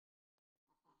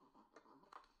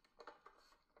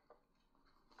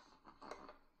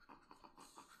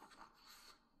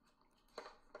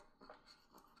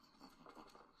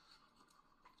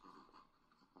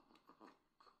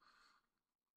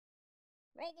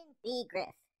REAGAN B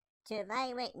GRIFF to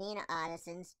evaluate Nina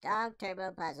Ottosson's Dog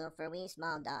Turbo Puzzle for Wee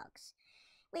Small Dogs.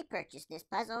 We purchased this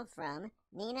puzzle from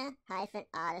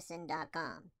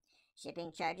Nina-Ottosson.com.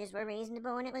 Shipping charges were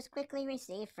reasonable and it was quickly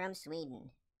received from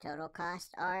Sweden. Total costs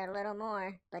are a little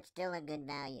more, but still a good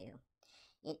value.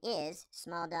 It is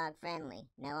small dog friendly.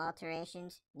 No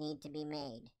alterations need to be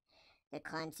made. The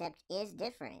concept is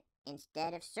different.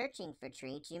 Instead of searching for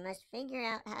treats, you must figure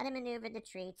out how to maneuver the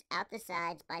treats out the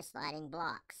sides by sliding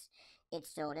blocks.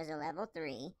 It's sold as a level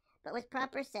 3, but with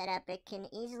proper setup it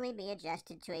can easily be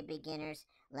adjusted to a beginner's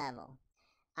level.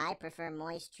 I prefer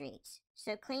moist treats,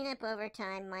 so cleanup over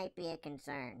time might be a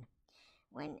concern.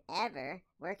 Whenever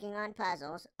working on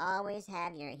puzzles, always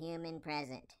have your human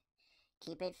present.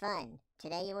 Keep it fun.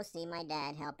 Today you will see my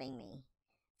dad helping me.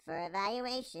 For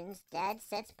evaluations, Dad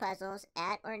sets puzzles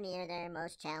at or near their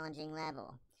most challenging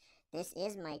level. This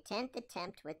is my 10th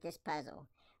attempt with this puzzle.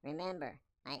 Remember,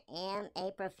 I am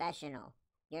a professional.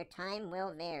 Your time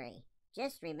will vary.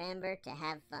 Just remember to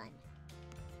have fun.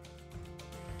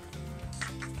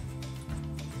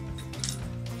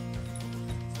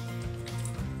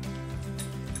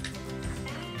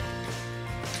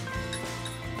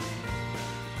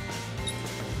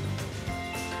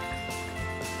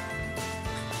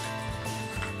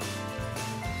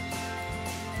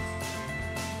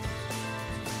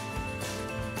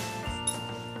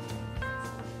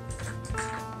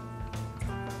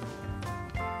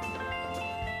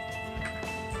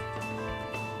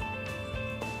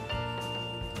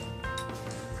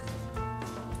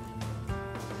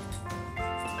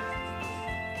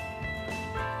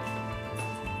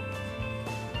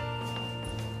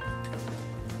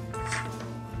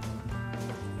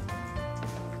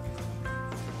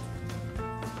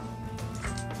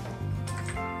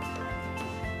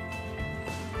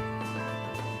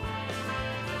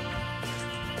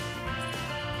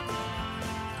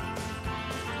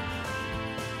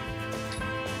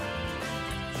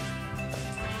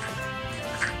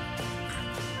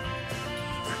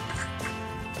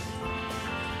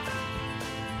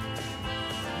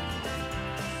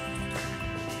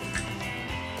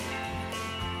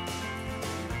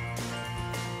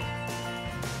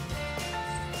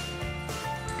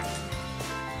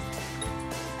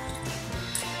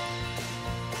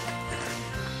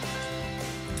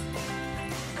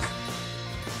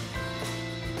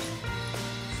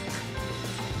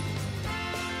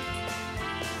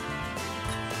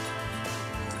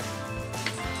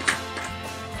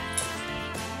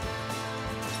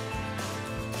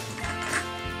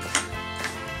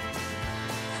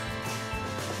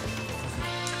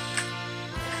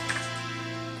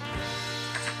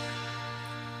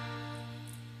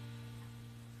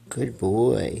 Good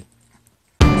boy.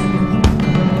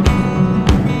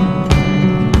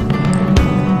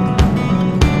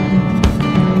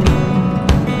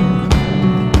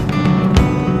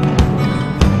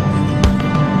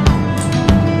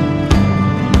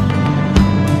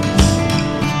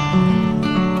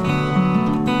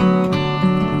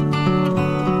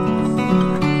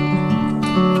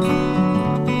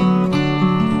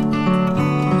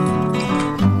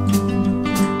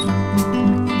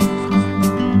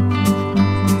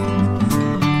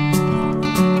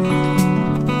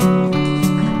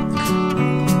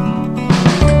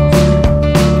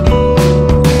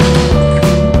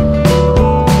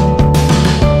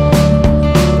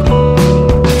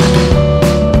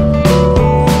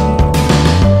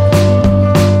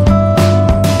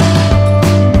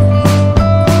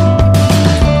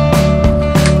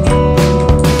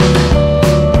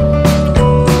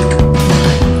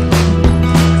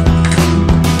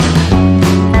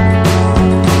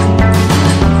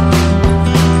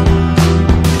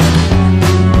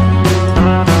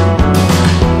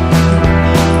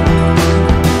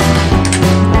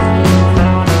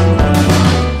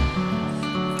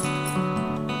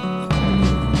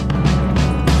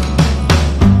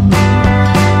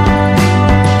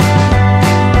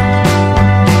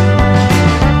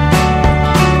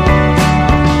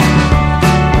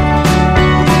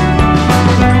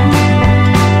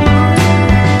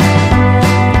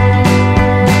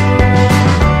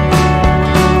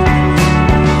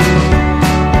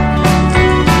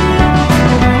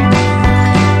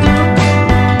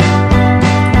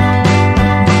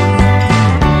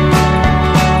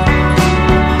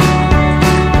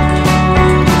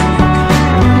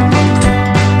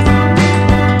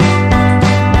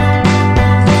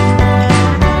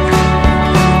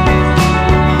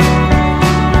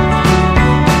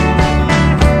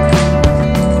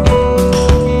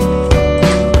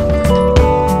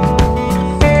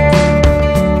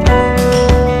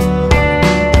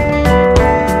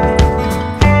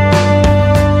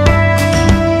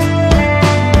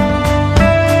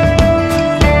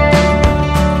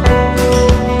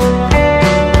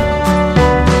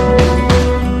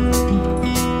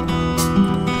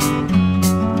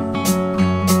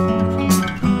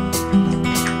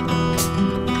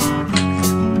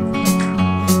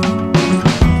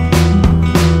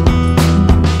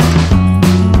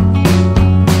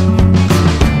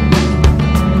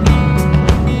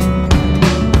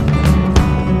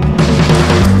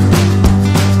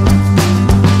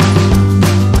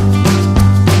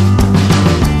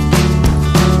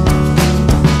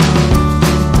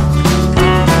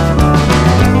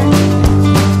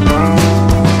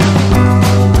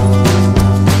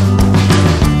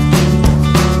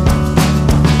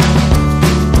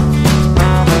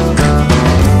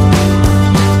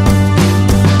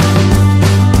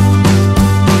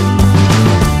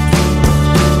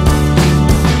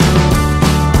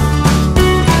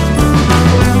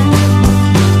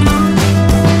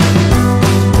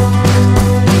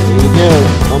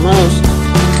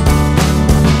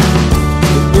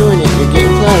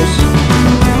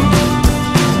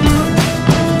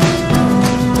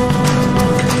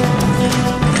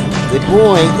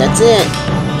 boy. That's it.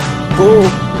 Cool.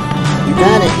 You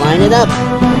got it. Line it up.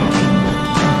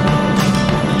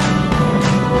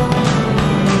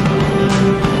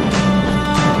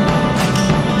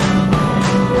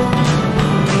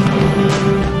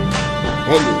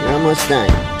 Hey, you're almost done.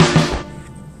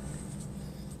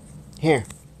 Here.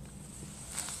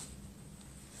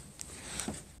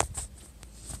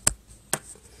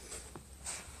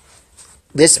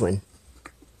 This one.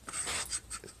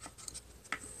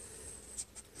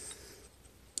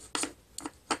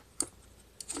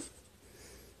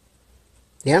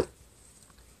 Yep.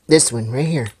 This one, right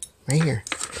here. Right here.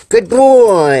 Good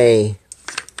boy!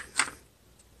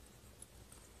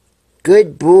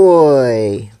 Good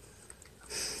boy!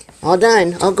 All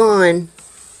done. All gone.